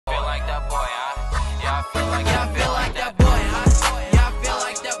I feel like that boy, huh? Yeah, I feel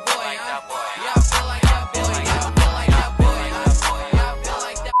like that boy, huh? Yeah, I feel like that boy, yeah, I feel like that boy, huh? Yeah, I feel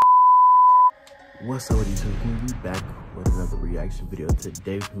like that. What's up with you two? Can we be back with another reaction video?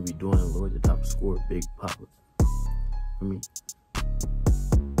 Today we're gonna be doing Lord the Top Score Big Poppa. I mean,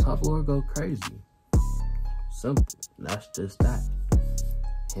 Top Lord go crazy. Simple. And that's just that.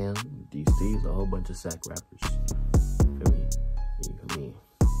 Him, these, a whole bunch of sack rappers. I mean,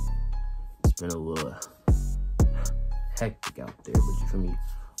 it's been a little hectic out there, but you feel me?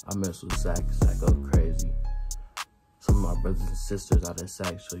 I mess with sack go crazy. Some of my brothers and sisters out of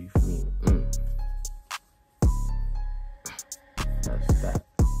sack, so you feel me? That's that.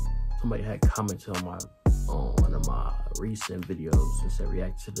 Somebody had commented on one of my recent videos and said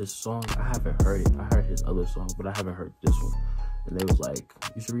react to this song. I haven't heard it. I heard his other song, but I haven't heard this one. And they was like,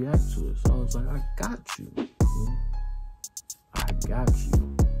 you should react to it. So I was like, I got you. I got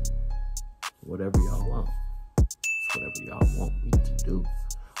you. Whatever y'all want. It's whatever y'all want me to do.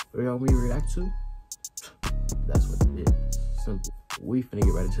 Whatever y'all want me to react to, that's what it is. Simple. We finna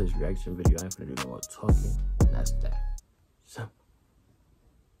get right into this reaction video. I ain't finna do no more talking. And that's that. Simple.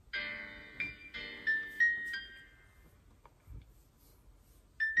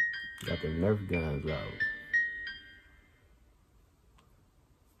 Got the Nerf guns out.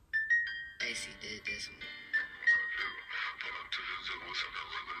 AC did this one.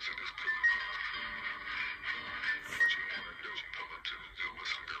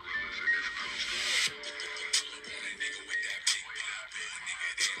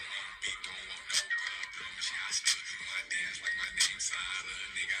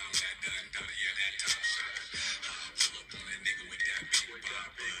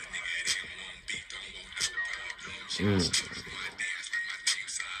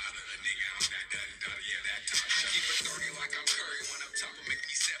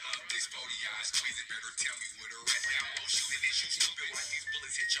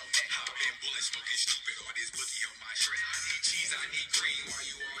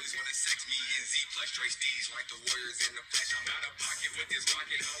 Straight steeds like the warriors in the flesh. I'm out of pocket with this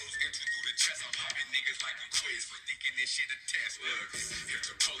rocket holes entry through the chest. I'm popping niggas like a quiz for thinking this shit a test. Look, if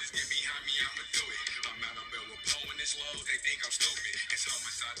the police get behind me, I'ma do it. I'm out of bed with Poe and this low, they think I'm stupid. It's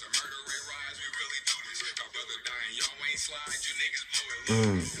homicides or murder and rise, we really do this. My brother dying, y'all ain't slide, you niggas blew it.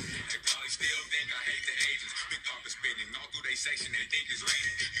 Look, they probably still think I hate the agents. Big Poppa spinning all through they section, they think it's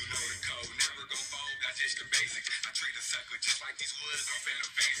raining. You know the code, never gon' fold, that's just the basics. I treat a sucker just like these woods, I'm finna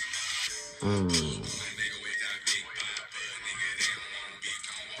face them. Nigga with that big Poppa, nigga, they don't want beef,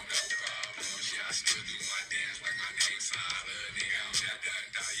 don't want no problems. Yeah, I still do my dance like my name's Sada. Nigga, I'm that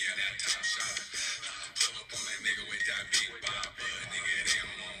done, yeah, that top shot. Pull up on that nigga with that big Poppa, nigga, they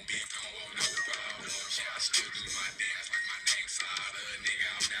don't want beef, don't want no problems. Yeah, I still do my dance like my name's Sada. Nigga,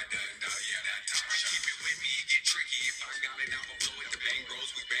 I'm that done, yeah, that top shot. Keep it with me, it get tricky. If I got it, I'ma blow it. The bang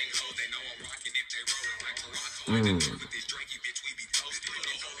bros, we bang hoes. They know I'm rocking if they rollin' like Toronto. In the north with this drinky bitch, we be toasted. Put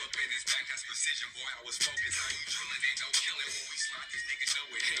a hole up in his back, that's precision, boy. I was focused. How you drillin'? Ain't no killing when we slide. These niggas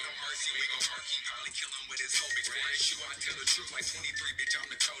know it. Ain't no mercy. We gon' murk him, probably kill him with his whole bitch. Boy, shoot, I tell the truth like 23, bitch. I'm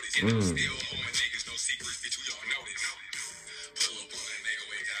the coldest. And I'm still hoeing niggas, no secrets, bitch. We all know this. Pull up on that nigga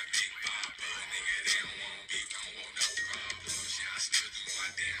with that big Poppa, nigga. They don't want beef, don't want no problems. Yeah, I still do my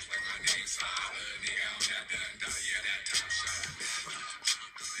dance like my name's Sada. Nigga, I'm that done, yeah, that top shot. Pull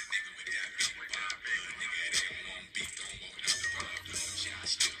up on that nigga with that big Poppa, nigga. They don't want beef, don't want no problems. Yeah, I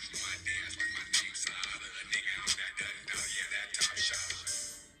still do my dance like my name's Sada. Nigga, I'm that done, yeah, that top shot.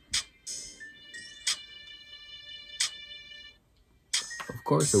 Of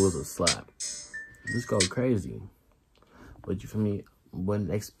course it was a slap. Just go crazy. But you feel me? Wouldn't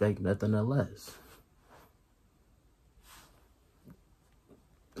expect nothing less.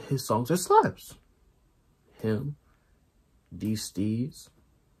 His songs are slaps. Him, these steeds.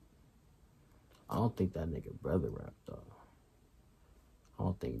 I don't think that nigga brother rap though. I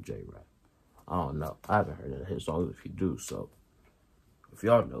don't think Jay rap. I don't know. I haven't heard any of his songs if he do, so if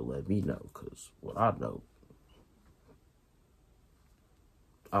y'all know, let me know, cause what I know,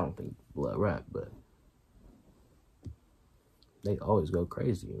 I don't think blood rap, but they always go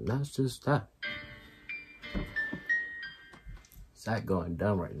crazy, and that's just that. Sack going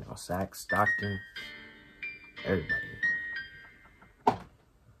dumb right now. Sack, Stockton, everybody.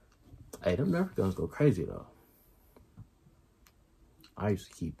 Hey, them Nerf guns go crazy though. I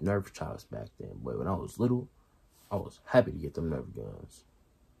used to keep Nerf chops back then, but when I was little, I was happy to get them Nerf guns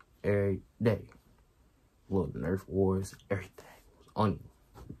every day. Little Nerf wars, everything was on you.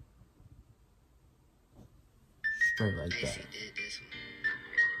 Straight like that. AC did this one.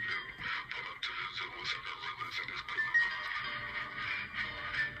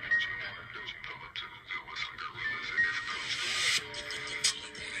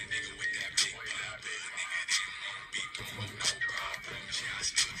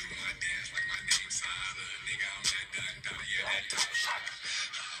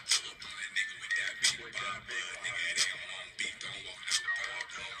 Pull up on a nigga with that big Poppa. Nigga, they don't want beef, don't want no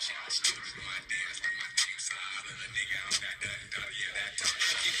problem. I still do my dance like my name's Sada. Nigga, I'm that done, yeah, that top.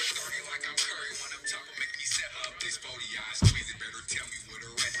 Keep it 30 like I'm Curry when I'm top. Make me set up this 40 eyes. Squeeze it, better tell me where the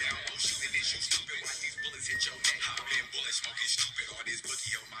rest down. Oh, shooting this, you stupid. Like these bullets hit your neck. Hop in, bullet smoking stupid. All this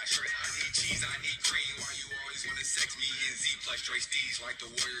bookie on my shirt. I need cheese, I need green. Why you always wanna sex me in Z plus straight steez like the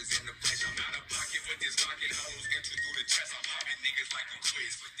warriors in the flesh? I'm out of pocket with this rocket. Hollows enter through the chest. I'm popping niggas like you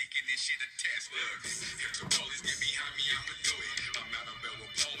quiz for thinking this shit a test. Look, if the police get behind me, I'ma do it. I'm out of bed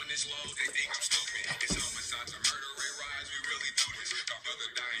with Paul and this low. They think I'm stupid. It's homicide to murder and rise. We really do this. My brother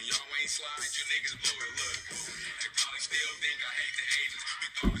dying, y'all ain't slide. You niggas blew it. Look, they probably still think I hate the Asians.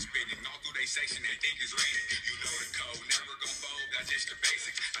 Big Poppa spitting all through they section. They think it's rated. You know the code, never gon' fold. That's just the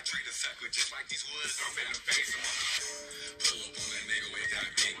basics. I treat a sucker just like these woods. I'm finna face them. Pull up on a nigga with that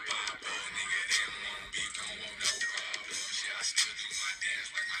big Poppa. Nigga, they don't want beef, don't want no problem. Shit, I still do my dance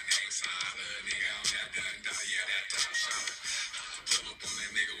like my name's Sada. Nigga, I'm that done, yeah, that top shot. Pull up on a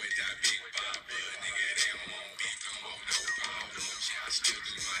nigga with that big Poppa. Nigga, they don't want beef, don't want no problem. Shit, I still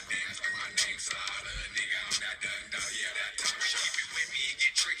do my dance like my name's Sada. Nigga, I'm that done, yeah, that top shot. Keep it with me and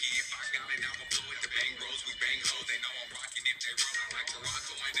get tricky. If I got it, I'ma blow it. The bang bros, we bang hoes. They know I'm rocking if they run. I'm like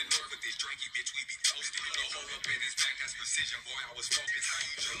Toronto in the north with this drinky bitch, we be toasted. No hole up in his back, that's precision, boy. I was focused. How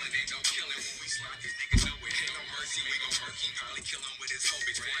you drilling? Ain't no killing when we slide. These niggas know it. Ain't no mercy. We gon' murk him, probably kill him with his whole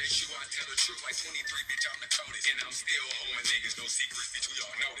bitch. Boy, it's you, I tell the truth like 23, bitch. I'm the coldest. And I'm still hoeing niggas, no secrets, bitch. We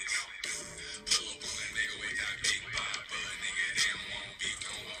all know this. Pull up on a nigga with that big Poppa. Nigga, they don't want beef,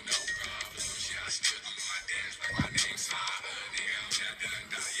 don't want no problem. Shit, I still do my dance like my name's Sada. Nigga, I'm that done,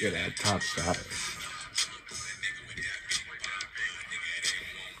 Yeah, that top shot.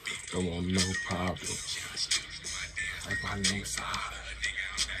 Don't want no problem. Like my name's Sada.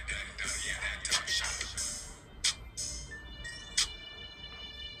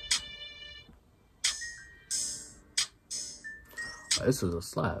 This is a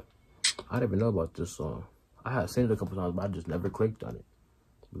slap. I didn't even know about this song. I had seen it a couple times, but I just never clicked on it.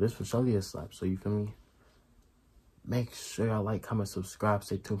 But this was surely a slap, so you feel me? Make sure y'all like, comment, subscribe.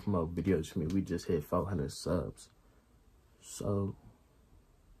 Stay tuned for more videos from me. We just hit 400 subs. So,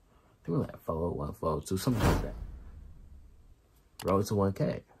 I think we're like 401, 402, something like that. Road to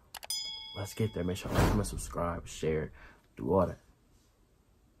 1K. Let's get there. Make sure y'all like, comment, subscribe, share, do all that.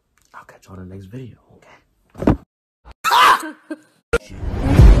 I'll catch you on the next video, okay?